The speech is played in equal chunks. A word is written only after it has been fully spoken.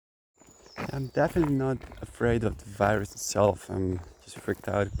I'm definitely not afraid of the virus itself. I'm just freaked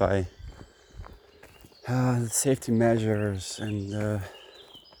out by the safety measures and the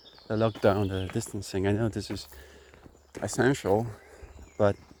lockdown, the distancing. I know this is essential,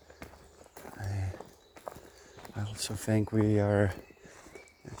 but I also think we are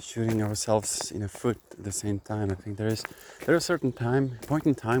shooting ourselves in the foot at the same time. I think there is a certain point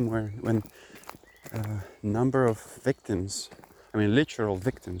in time where when number of victims, I mean literal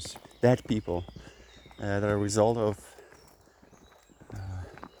victims, dead people, that are a result of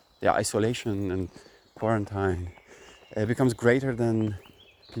isolation and quarantine, becomes greater than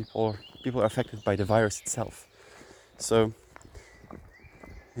people are affected by the virus itself. So,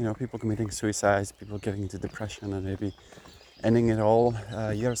 people committing suicides, people getting into depression, and maybe ending it all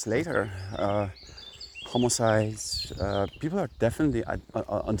years later. Homicides. People are definitely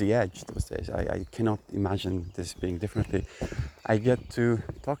on the edge those days. I cannot imagine this being differently. I get to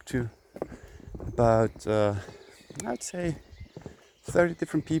talk to about, I'd say, 30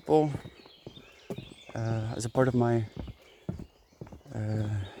 different people as a part of my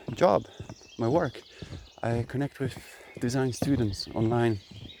job, my work. I connect with design students online,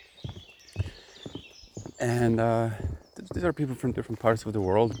 and these are people from different parts of the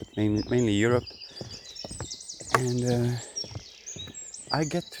world, but mainly Europe. And I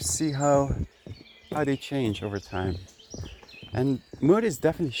get to see how they change over time. And mood is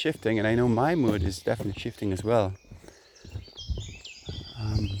definitely shifting, and I know my mood is definitely shifting as well.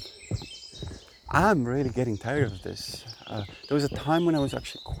 I'm really getting tired of this. There was a time when I was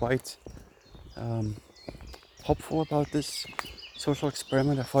actually quite hopeful about this social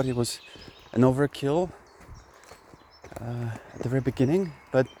experiment. I thought it was an overkill at the very beginning,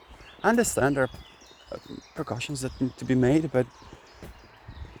 but I understand there are precautions that need to be made, but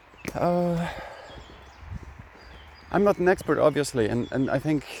I'm not an expert, obviously, and I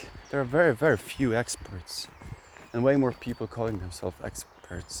think there are very, very few experts, and way more people calling themselves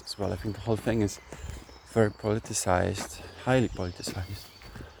experts as well. I think the whole thing is very politicized, highly politicized,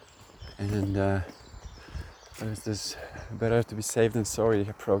 and there's this better to be safe than sorry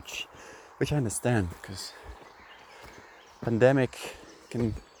approach, which I understand, because pandemic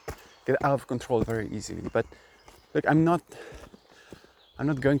can get out of control very easily. But look, I'm not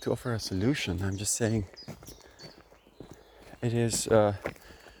going to offer a solution. I'm just saying it is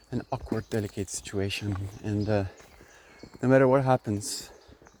an awkward, delicate situation, and no matter what happens,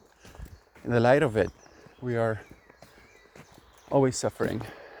 in the light of it, we are always suffering.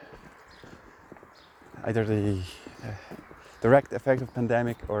 Either the direct effect of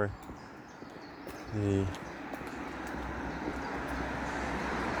pandemic or the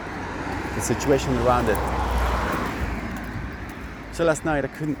situation around it. So last night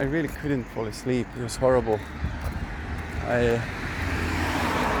I really couldn't fall asleep. It was horrible. I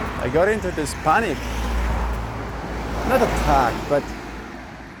got into this panic, not attack, but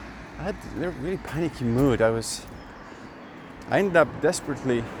I had a really panicky mood. I ended up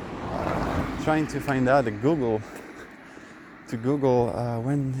desperately trying to find out at Google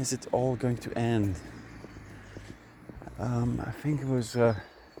when is it all going to end. I think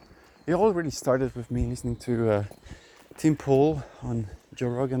it already started with me listening to Tim Pool on Joe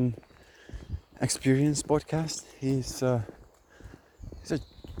Rogan Experience podcast. He's a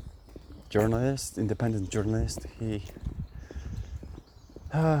journalist, independent journalist.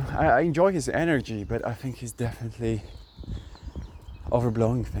 I enjoy his energy, but I think he's definitely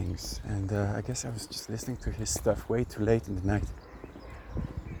overblowing things. And I guess I was just listening to his stuff way too late in the night.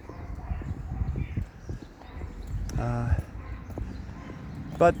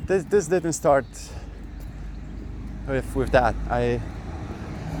 But this didn't start with that.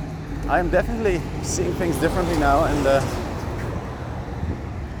 I'm definitely seeing things differently now, and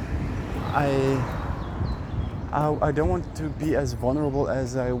I don't want to be as vulnerable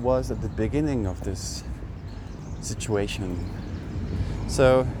as I was at the beginning of this situation.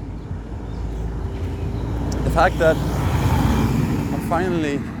 So the fact that I'm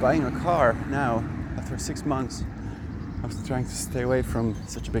finally buying a car now after 6 months of trying to stay away from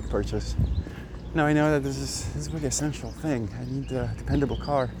such a big purchase. Now I know that this is a really essential thing. I need a dependable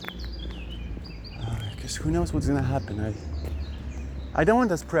car, because who knows what's gonna happen. I don't want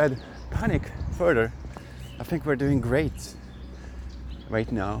to spread panic further. I think we're doing great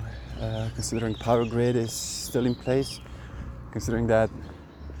right now, considering power grid is still in place, considering that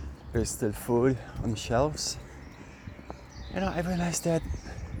there's still food on the shelves. I realized that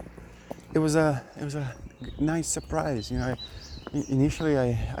it was a nice surprise. Initially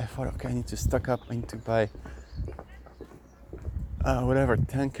I thought, okay, I need to stock up. I need to buy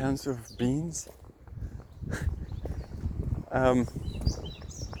 10 cans of beans,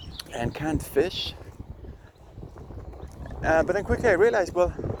 and can't fish. But then quickly I realized,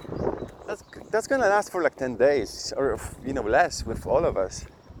 well, that's gonna last for like 10 days or less with all of us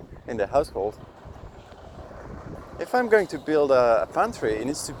in the household. If I'm going to build a pantry, it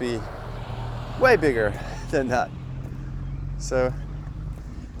needs to be way bigger than that. So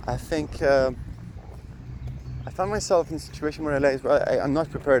I think I found myself in a situation where I realized, well, I'm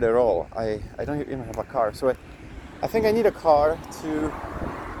not prepared at all. I don't even have a car. So I think I need a car to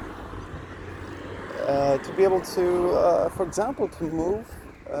be able to, for example, to move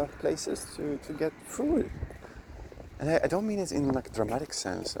places to get food. And I don't mean it in like a dramatic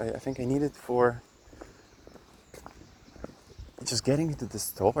sense. I think I need it for just getting into the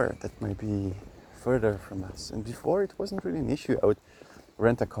store that might be further from us. And before it wasn't really an issue. I would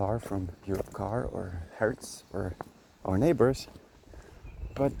rent a car from Europcar or Hertz or our neighbors.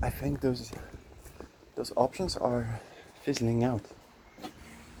 But I think those options are fizzling out.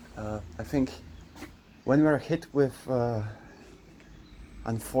 I think when we're hit with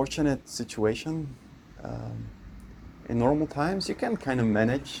unfortunate situation in normal times, you can kind of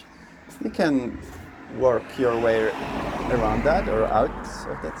manage. You can work your way around that or out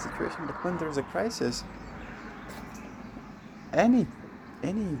of that situation. But when there's a crisis, any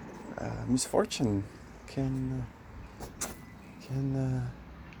misfortune can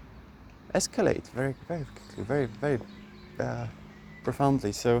escalate very very quickly, very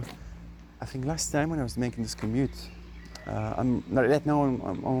profoundly. So I think last time when I was making this commute, I'm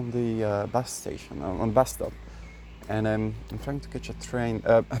on the bus station, on bus stop, and I'm trying to catch a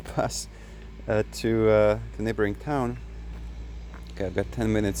bus to the neighboring town. Okay, I've got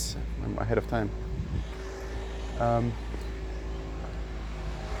 10 minutes ahead of time. I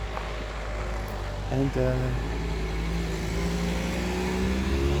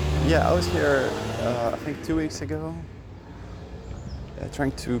was here I think 2 weeks ago,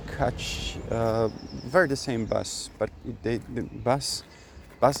 trying to catch very the same bus, but the bus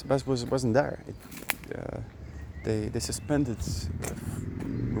wasn't there. They suspended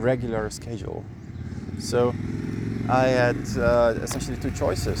regular schedule. So I had essentially two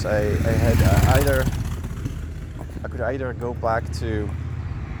choices. I could either go back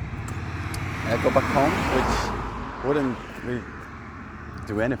home, which wouldn't really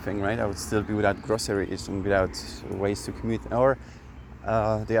do anything, right? I would still be without groceries and without ways to commute. Or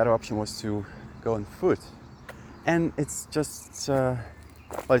the other option was to go on foot. And it's just,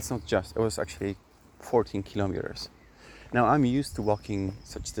 it's not just, it was actually 14 kilometers. Now I'm used to walking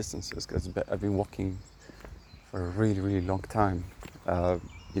such distances because I've been walking for a really, really long time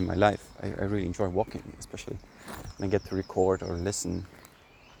in my life. I really enjoy walking, especially when I get to record or listen.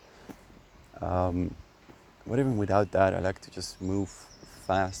 But even without that, I like to just move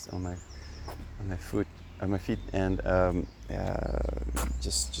fast on my feet, and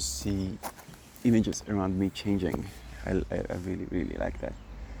just see images around me changing. I really, really like that.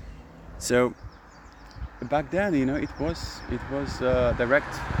 So back then, it was a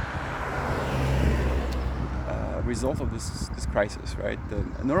direct result of this crisis, right?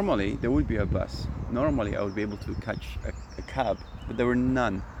 Normally there would be a bus. Normally I would be able to catch a cab, but there were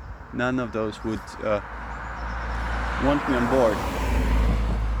none. None of those would want me on board.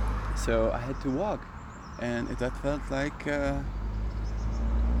 So I had to walk, and that felt like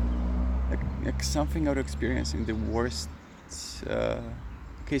something I would experience in the worst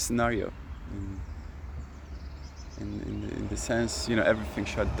case scenario. In the sense, everything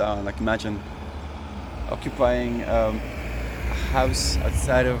shut down. Like imagine occupying a house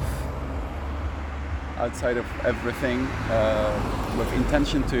outside of everything with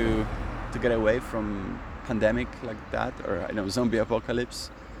intention to get away from pandemic like that, or zombie apocalypse,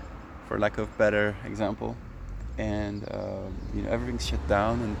 for lack of better example. And everything's shut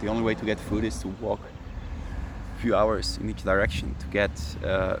down, and the only way to get food is to walk a few hours in each direction to get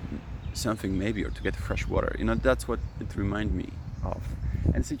something maybe, or to get fresh water. That's what it reminded me of.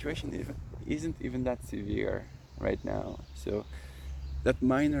 And the situation isn't even that severe right now. So that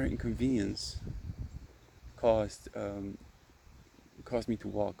minor inconvenience caused me to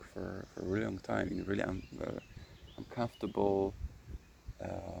walk for a really long time in a really uncomfortable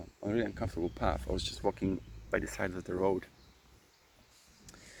path. I was just walking by the side of the road.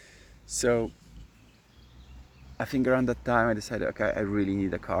 So I think around that time I decided, okay, I really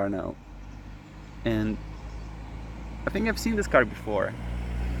need a car now. And I think I've seen this car before.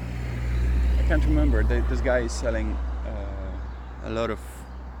 I can't remember. This guy is selling a lot of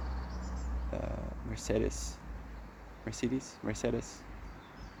Mercedes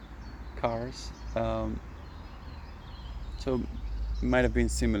cars. So it might have been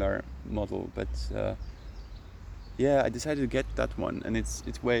similar model, but I decided to get that one, and it's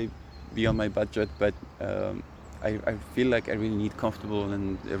way beyond my budget, but I feel like I really need comfortable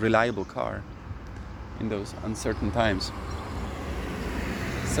and a reliable car in those uncertain times.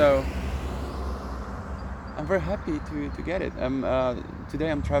 So I'm very happy to get it. Today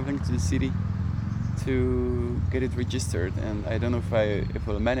I'm traveling to the city to get it registered, and I don't know if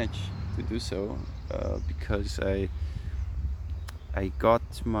I'll manage to do so because I got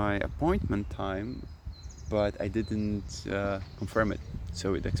my appointment time, but I didn't confirm it,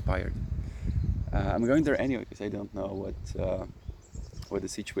 so it expired. I'm going there anyway because I don't know what the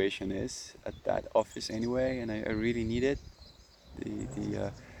situation is at that office anyway, and I really need it,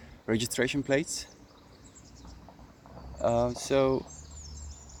 the registration plates. So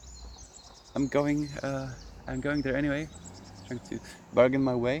I'm going there anyway, trying to bargain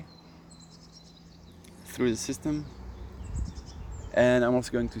my way through the system. And I'm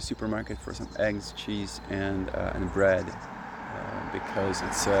also going to the supermarket for some eggs, cheese, and bread because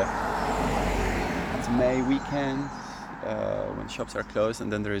it's May weekend when shops are closed,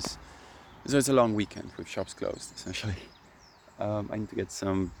 and then there's a long weekend with shops closed essentially. I need to get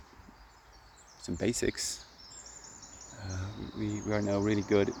some basics. We are now really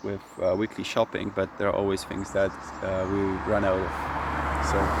good with weekly shopping, but there are always things that we run out of.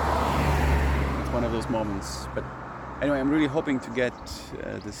 So it's one of those moments. But anyway, I'm really hoping to get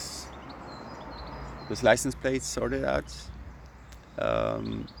this license plates sorted out,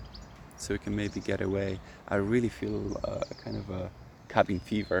 so we can maybe get away. I really feel kind of a cabin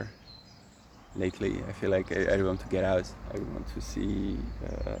fever lately. I feel like I want to get out. I want to see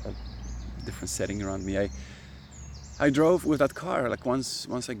a different setting around me. I drove with that car. Like once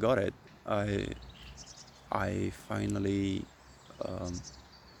I got it, I finally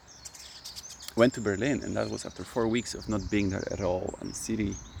went to Berlin, and that was after 4 weeks of not being there at all. And the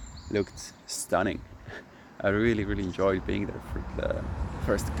city looked stunning. I really enjoyed being there for the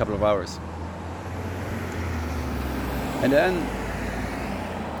first couple of hours, and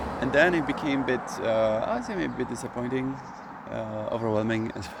then it became a bit, I'd say maybe a bit disappointing,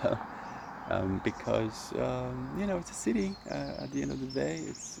 overwhelming as well. Because it's a city. At the end of the day,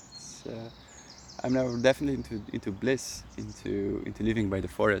 it's I'm now definitely into bliss, into living by the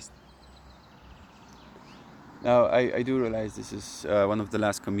forest. Now I do realize this is one of the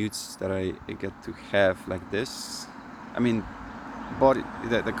last commutes that I get to have like this. I mean,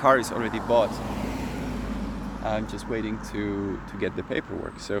 the car is already bought. I'm just waiting to get the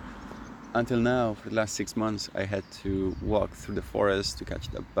paperwork. So until now, for the last 6 months, I had to walk through the forest to catch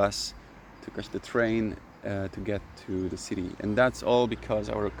the bus, to catch the train, to get to the city. And that's all because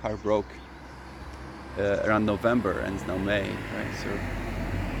our car broke around November, and it's now May, right? So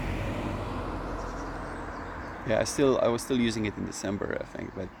yeah, I was still using it in December, I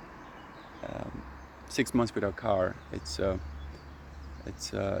think, but 6 months without car, it's a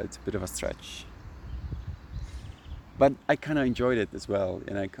bit of a stretch. But I kind of enjoyed it as well,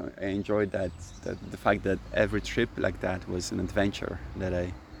 and I enjoyed that the fact that every trip like that was an adventure. That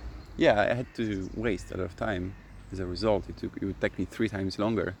I had to waste a lot of time as a result. It would take me 3 times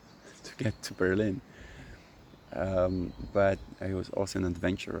longer to get to Berlin. But it was also an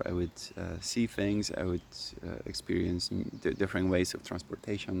adventure. I would see things. I would experience different ways of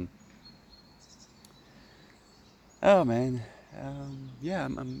transportation. Oh man,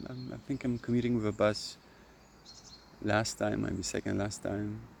 I think I'm commuting with a bus. Last time, maybe second last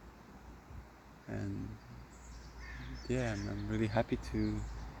time, and yeah, I'm really happy to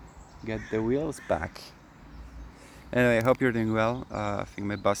get the wheels back. Anyway, I hope you're doing well. I think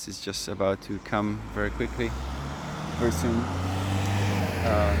my bus is just about to come very quickly, very soon.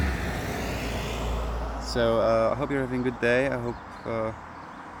 So I hope you're having a good day. I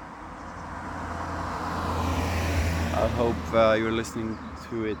hope you're listening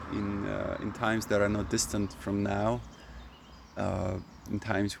to it in times that are not distant from now. In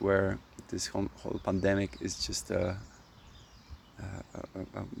times where this whole pandemic is just a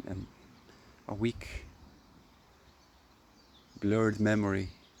weak, blurred memory.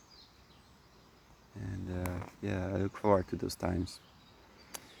 And I look forward to those times.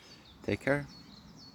 Take care.